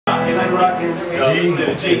rocking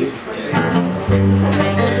G.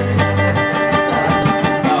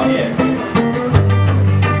 Oh yeah.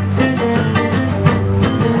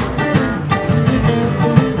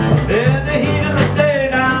 In the heat of the day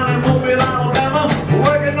down in Mobile, Alabama,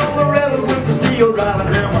 working on the railroad with the steel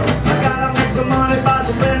driving hammer. I gotta make some money, buy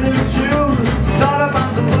some brand new shoes. Thought I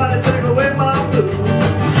found somebody to take away my blues.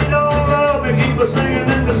 She don't love me, keep her singing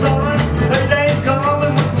in the sun. Hey, days coming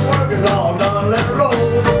when the work is all done. Let it roll.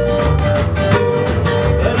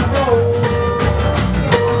 Let it roll.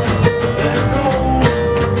 Let it roll.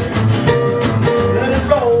 Let it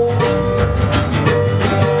roll.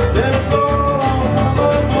 Let it roll on,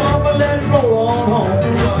 mama, let it roll on home.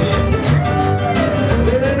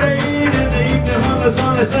 Let it rain in the evening when the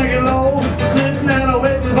sun is sinking low. Sitting and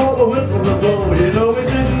waiting for the whistle to blow. You know we're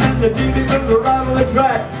sitting at the TV with the right on the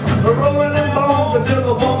track. Rolling in bones until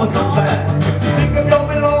the woman comes back. Think of your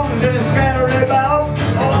belongings and scatter it about.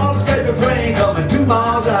 Oh, I'll scrape a train coming 2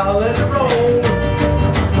 miles out. Let it roll.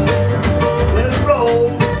 Let it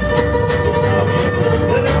roll.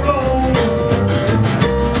 Let it roll.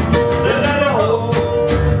 Let it roll.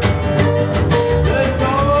 Let it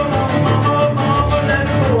roll on, mama, mama, let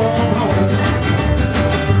it roll on home.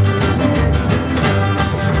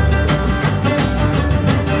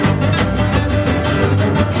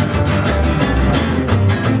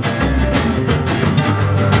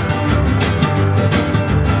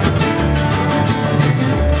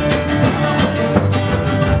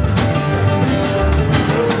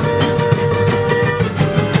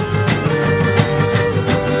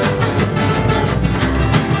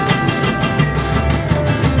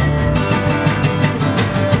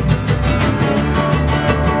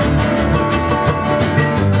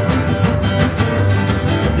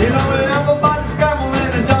 You know everybody's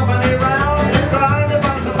scrambling and jumping around, trying to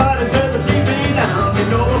find somebody to turn the TV down. You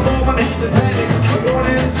know the woman he's in panic, we're going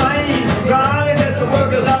insane, trying to get the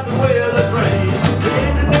workers out the way of the train. The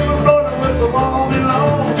engine never rolling with so long and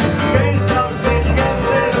long. Can't stop the train, you gotta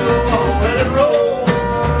let it roll on. Let it roll.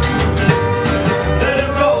 Let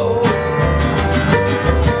it roll.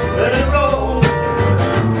 Let it roll.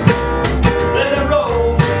 Let it roll.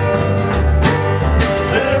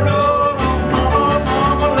 Let it roll on, mama,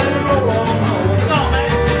 mama, let it roll on home. Come on, man.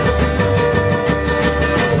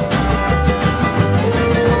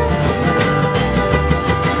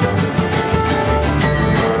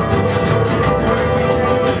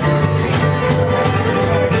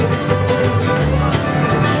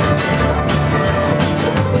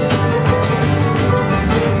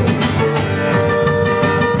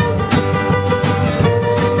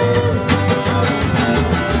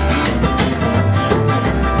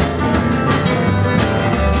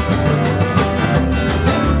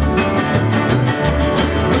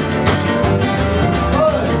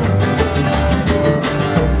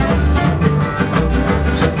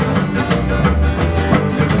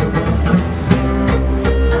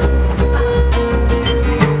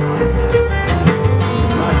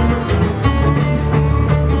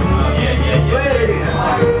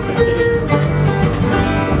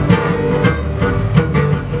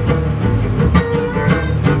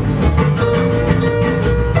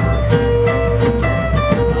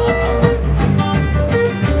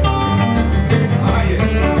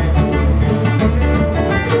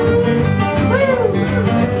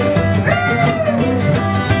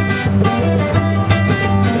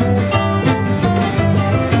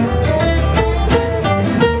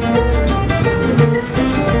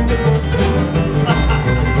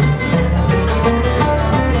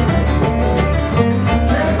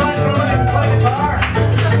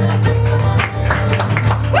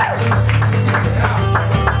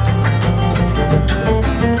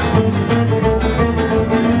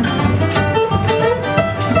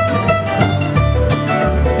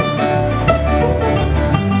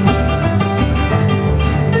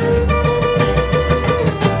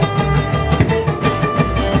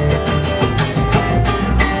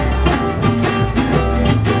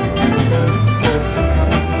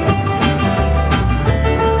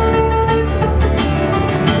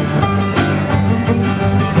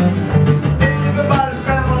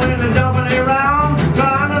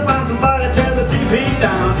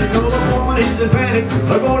 He's in panic,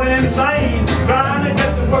 they're going insane, trying to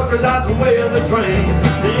get the workers out the way of the train.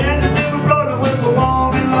 The engine never blowed the whistle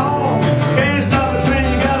long and long.